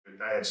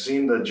I had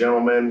seen the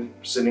gentleman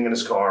sitting in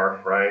his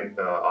car, right?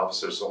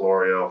 Officer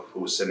Solorio, who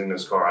was sitting in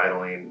his car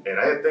idling. And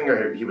I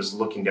think he was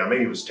looking down,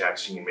 maybe he was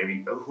texting,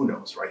 maybe, who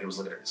knows, right? He was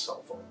looking at his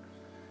cell phone.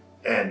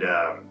 And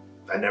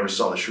I never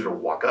saw the shooter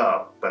walk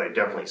up, but I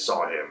definitely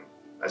saw him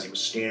as he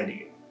was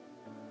standing,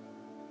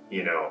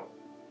 you know,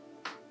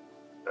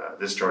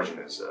 discharging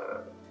his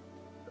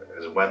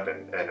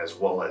weapon, and as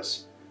well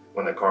as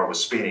when the car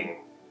was speeding,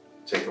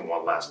 taking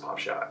one last pop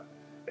shot.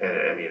 And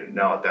I mean,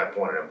 now at that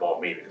point it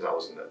involved me because I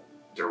was in the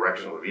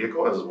direction of the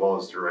vehicle as well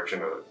as the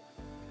direction of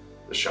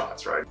the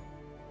shots, right?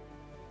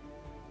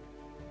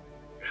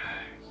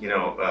 You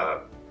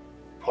know,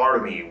 part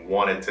of me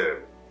wanted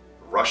to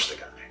rush the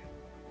guy,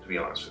 to be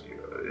honest with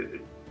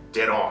you,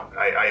 dead on.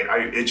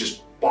 It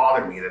just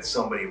bothered me that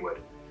somebody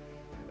would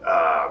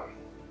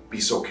be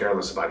so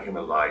careless about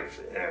human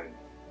life and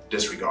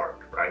disregard,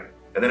 right?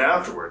 And then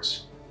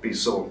afterwards, be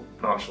so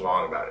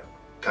nonchalant about it,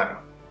 kind of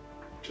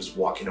just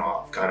walking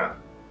off, kind of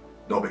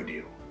no big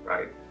deal,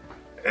 right?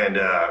 And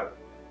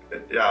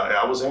yeah,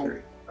 I was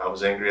angry. I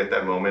was angry at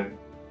that moment.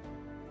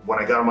 When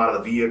I got him out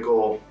of the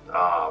vehicle,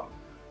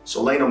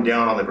 so laying him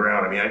down on the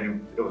ground, I mean, I knew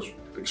it was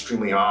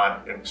extremely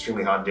hot, an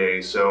extremely hot day,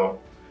 so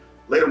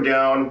laid him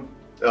down,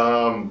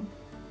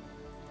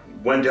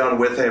 went down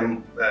with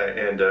him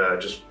and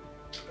just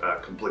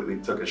completely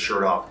took his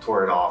shirt off,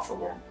 tore it off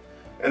from him.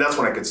 And that's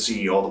when I could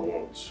see all the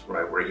wounds,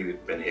 right, where he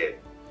had been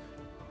hit.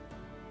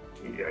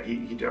 Yeah,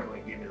 he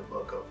definitely gave me the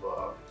look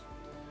of,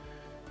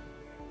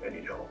 I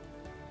need help.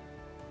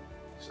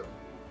 So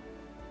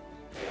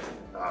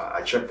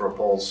I checked for a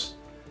pulse,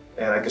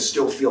 and I could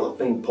still feel a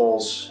faint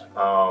pulse.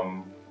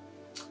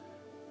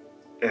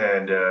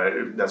 And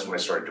that's when I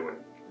started doing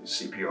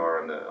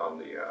CPR on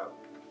the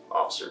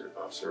officer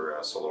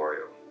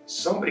Solorio.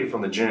 Somebody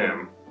from the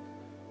gym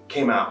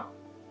came out,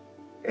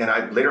 and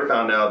I later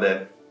found out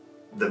that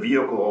the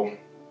vehicle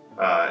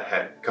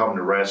had come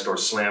to rest or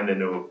slammed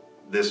into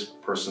this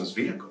person's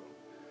vehicle.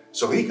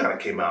 So he kind of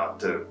came out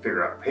to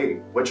figure out, hey,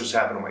 what just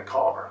happened to my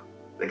car?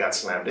 They got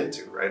slammed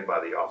into, right, by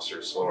the officer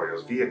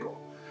Solorio's vehicle.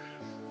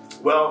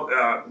 Well,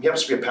 he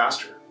happens to be a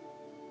pastor.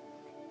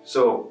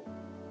 So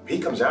he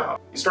comes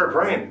out, he started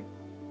praying.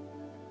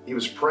 He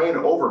was praying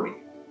over me,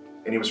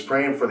 and he was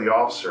praying for the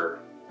officer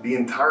the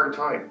entire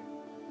time.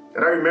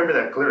 And I remember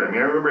that clearly. I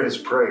mean, I remember his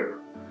prayer.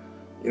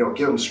 You know,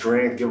 give him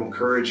strength, give him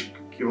courage,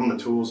 give him the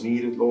tools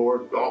needed,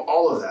 Lord,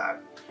 all of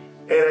that.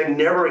 And I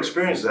never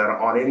experienced that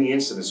on any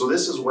incident. So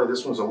this is why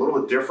this one's a little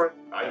bit different.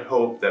 I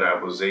hope that I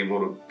was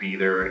able to be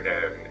there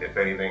and, if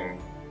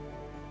anything,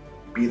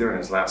 be there in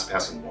his last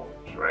passing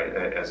moments, right?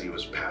 As he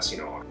was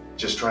passing on.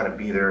 Just trying to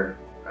be there,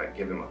 I'd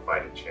give him a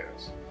fighting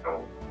chance. I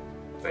don't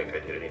think I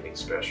did anything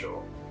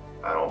special.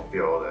 I don't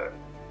feel that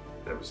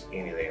there was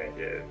anything I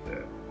did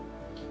that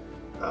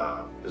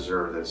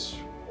deserved this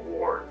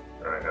award.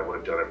 Right? I would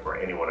have done it for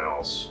anyone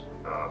else,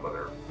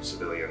 whether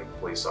civilian,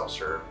 police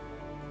officer.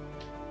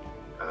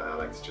 I'd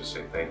like to just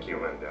say thank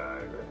you, and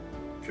I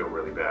feel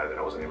really bad that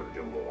I wasn't able to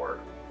do more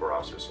for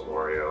Officer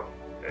Solorio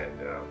and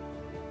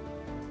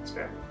his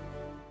family.